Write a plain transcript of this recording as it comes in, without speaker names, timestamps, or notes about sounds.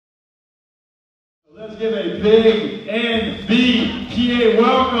Let's give a big NBPA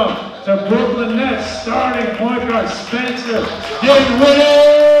welcome to Brooklyn Nets starting point guard Spencer Dinwiddie.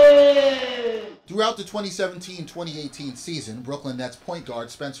 Throughout the 2017-2018 season, Brooklyn Nets point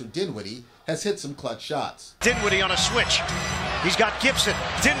guard Spencer Dinwiddie has hit some clutch shots. Dinwiddie on a switch. He's got Gibson.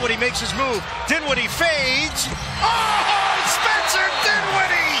 Dinwiddie makes his move. Dinwiddie fades. Oh, Spencer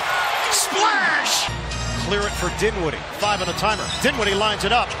Dinwiddie! Splash! Clear it for Dinwiddie. 5 on the timer. Dinwiddie lines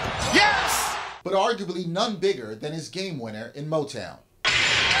it up. Yes! But arguably none bigger than his game winner in Motown.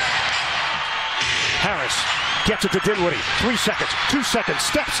 Harris gets it to Dinwiddie. 3 seconds, 2 seconds,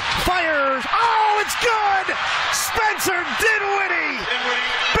 steps, fires. Oh, it's good! Spencer Dinwiddie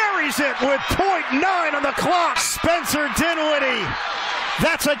buries it with .9 on the clock. Spencer Dinwiddie,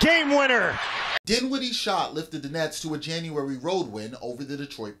 that's a game winner. Dinwiddie's shot lifted the Nets to a January road win over the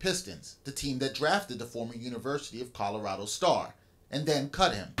Detroit Pistons, the team that drafted the former University of Colorado star, and then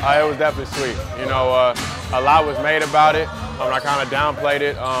cut him. It was definitely sweet. You know, a lot was made about it. I kind of downplayed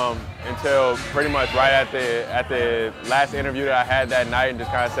it until pretty much right at the last interview that I had that night, and just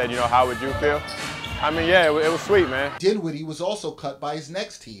kind of said, you know, how would you feel? I mean, yeah, it was sweet, man. Dinwiddie was also cut by his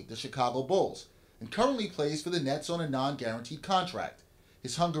next team, the Chicago Bulls, and currently plays for the Nets on a non-guaranteed contract.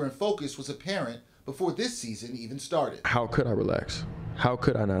 His hunger and focus was apparent before this season even started. How could I relax? How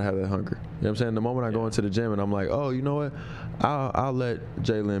could I not have that hunger? You know what I'm saying? The moment I go into the gym and I'm like, oh, you know what? I'll let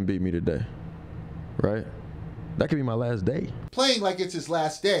Jalen beat me today, right? That could be my last day. Playing like it's his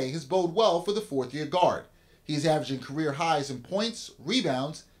last day has bode well for the fourth-year guard. He is averaging career highs in points,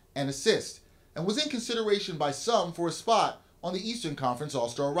 rebounds, and assists, and was in consideration by some for a spot on the Eastern Conference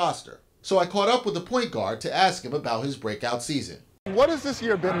All-Star roster. So I caught up with the point guard to ask him about his breakout season. What has this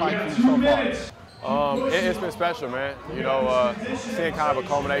year been like for you so far? It's been special, man. You know, seeing kind of a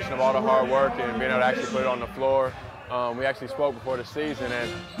culmination of all the hard work and being able to actually put it on the floor. We actually spoke before the season,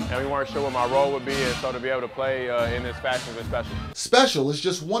 and we weren't sure what my role would be, and so to be able to play in this fashion has been special. Special is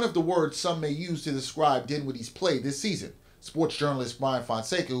just one of the words some may use to describe Dinwiddie's play this season. Sports journalist Brian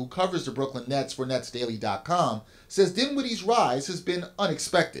Fonseca, who covers the Brooklyn Nets for NetsDaily.com, says Dinwiddie's rise has been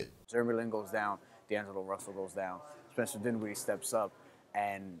unexpected. Jeremy Lin goes down, D'Angelo Russell goes down, Spencer Dinwiddie steps up,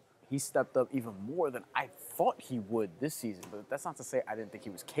 and he stepped up even more than I thought he would this season. But that's not to say I didn't think he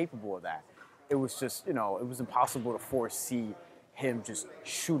was capable of that. It was just, you know, it was impossible to foresee him just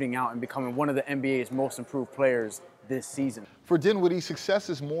shooting out and becoming one of the NBA's most improved players this season. For Dinwiddie, success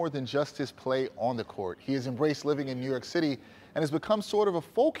is more than just his play on the court. He has embraced living in New York City and has become sort of a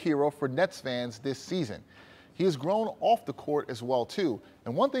folk hero for Nets fans this season. He has grown off the court as well, too.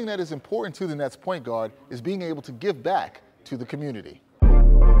 And one thing that is important to the Nets point guard is being able to give back to the community.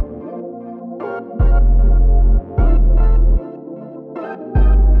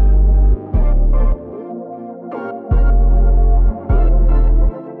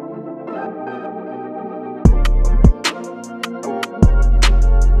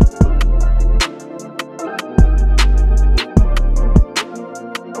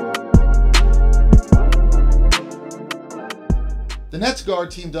 The Nets guard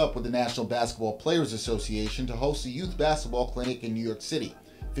teamed up with the National Basketball Players Association to host a youth basketball clinic in New York City.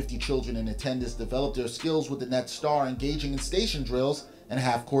 50 children in attendance developed their skills with the Nets star engaging in station drills and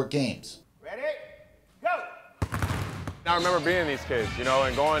half-court games. Ready? Go! I remember being these kids, you know,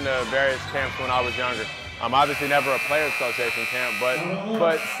 and going to various camps when I was younger. Obviously never a Players Association camp,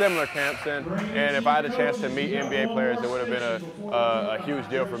 but similar camps, and if I had a chance to meet NBA players, it would have been a huge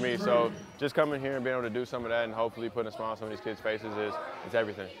deal for me. So just coming here and being able to do some of that and hopefully putting a smile on some of these kids' faces is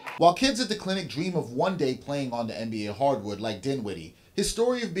everything. While kids at the clinic dream of one day playing on the NBA hardwood like Dinwiddie, his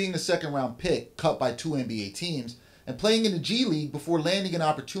story of being a second-round pick cut by 2 NBA teams and playing in the G League before landing an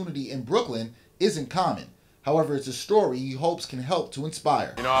opportunity in Brooklyn isn't common. However, it's a story he hopes can help to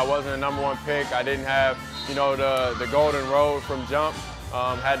inspire. You know, I wasn't a #1 pick. I didn't have, you know, the golden road from jump.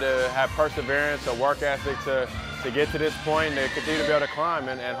 Had to have perseverance, a work ethic to get to this point, and to continue to be able to climb,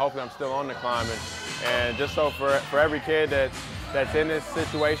 and hopefully I'm still on the climb. And just so for every kid that's in this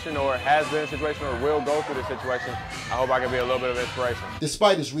situation or has been in a situation or will go through this situation, I hope I can be a little bit of inspiration.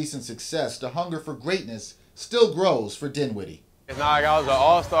 Despite his recent success, the hunger for greatness still grows for Dinwiddie. It's not like I was an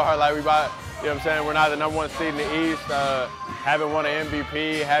all-star, like we about, you know what I'm saying, we're not the #1 seed in the East, haven't won an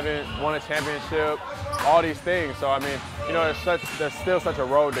MVP, haven't won a championship, all these things. So, I mean, you know, there's still such a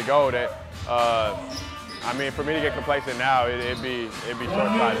road to go that, I mean, for me to get complacent now, it'd be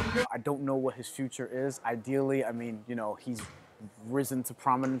short-sighted. I don't know what his future is. Ideally, I mean, you know, he's risen to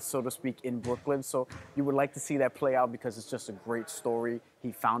prominence, so to speak, in Brooklyn. So you would like to see that play out because it's just a great story.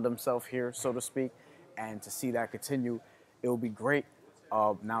 He found himself here, so to speak, and to see that continue, it will be great.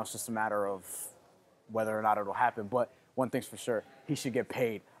 Now it's just a matter of whether or not it'll happen. But one thing's for sure, he should get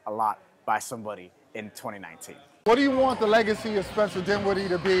paid a lot by somebody in 2019. What do you want the legacy of Spencer Dinwiddie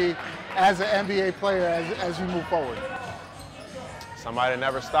to be as an NBA player as you move forward? Somebody that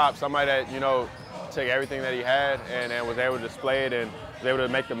never stopped, somebody that, you know, took everything that he had and was able to display it and was able to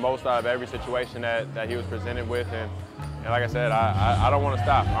make the most out of every situation that he was presented with. And like I said, I don't want to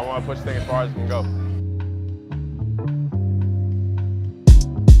stop. I want to push things as far as it can go.